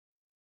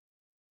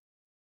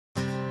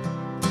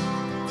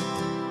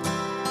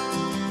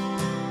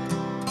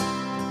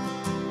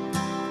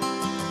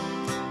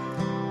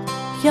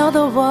You're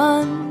the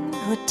one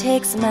who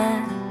takes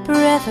my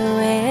breath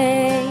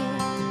away,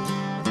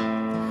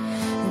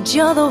 and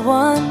you're the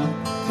one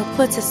who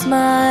puts a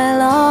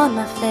smile on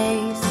my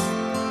face.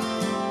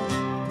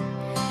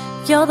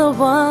 You're the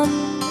one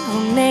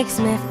who makes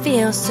me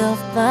feel so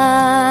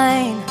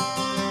fine,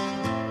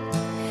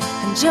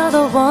 and you're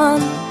the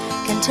one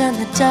can turn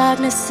the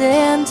darkness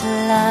into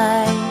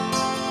light.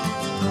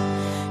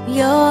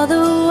 You're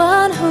the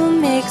one who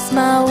makes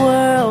my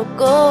world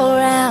go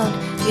round.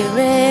 You're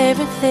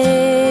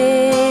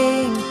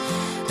everything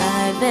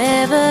I've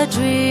ever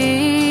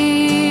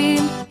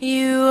dreamed.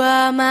 You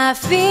are my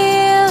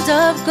field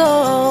of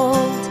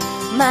gold,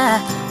 my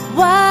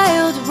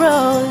wild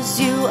rose.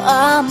 You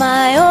are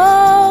my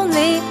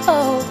only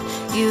hope.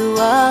 You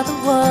are the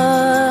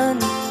one.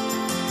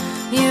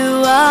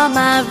 You are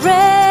my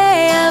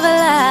ray of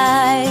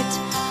light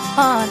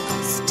on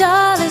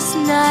starless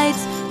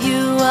nights.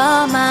 You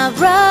are my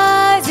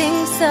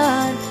rising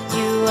sun.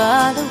 You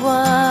are the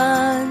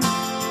one.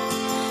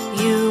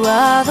 You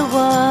are the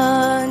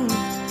one.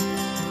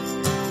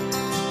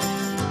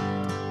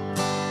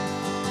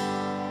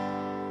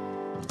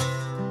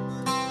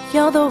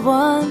 You're the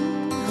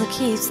one who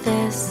keeps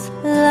this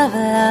love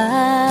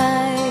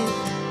alive,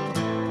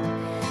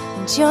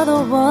 and you're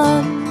the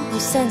one who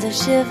sends a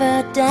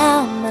shiver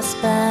down my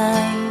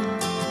spine.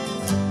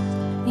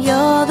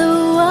 You're the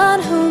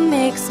one who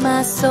makes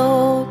my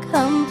soul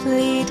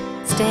complete.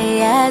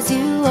 Stay as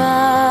you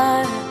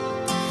are,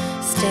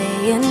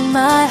 stay in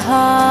my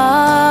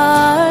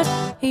heart.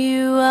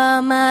 You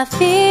are my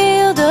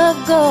field of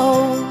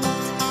gold,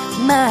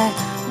 my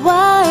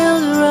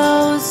wild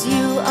rose.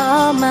 You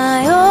are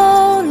my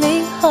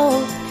only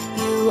hope.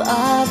 You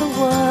are the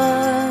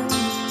one.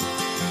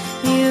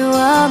 You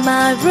are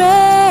my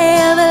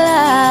ray of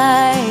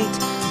light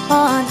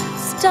on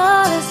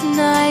starless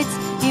nights.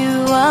 You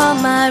are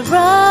my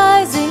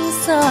rising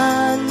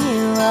sun.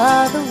 You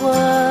are the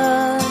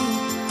one.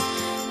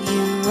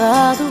 You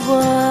are the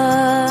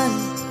one.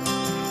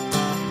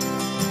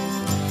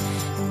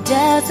 And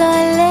as I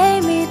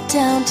lay me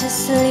down to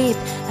sleep,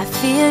 I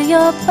feel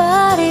your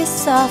body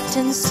soft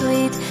and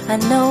sweet. I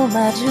know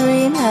my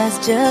dream has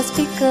just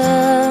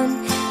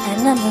begun,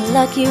 and I'm the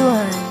lucky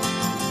one.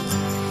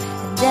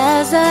 And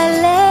as I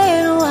lay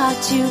and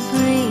watch you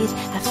breathe,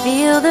 I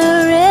feel the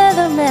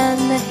rhythm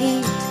and the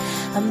heat.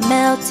 I'm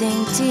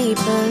melting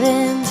deeper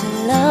into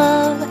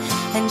love,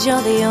 and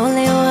you're the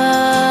only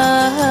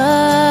one.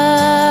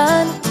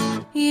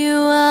 You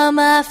are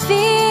my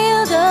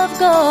field of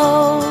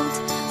gold,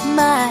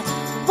 my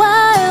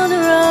wild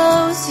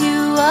rose.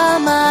 You are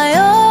my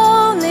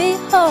only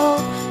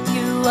hope.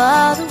 You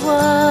are the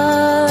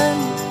one.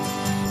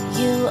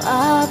 You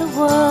are the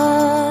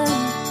one.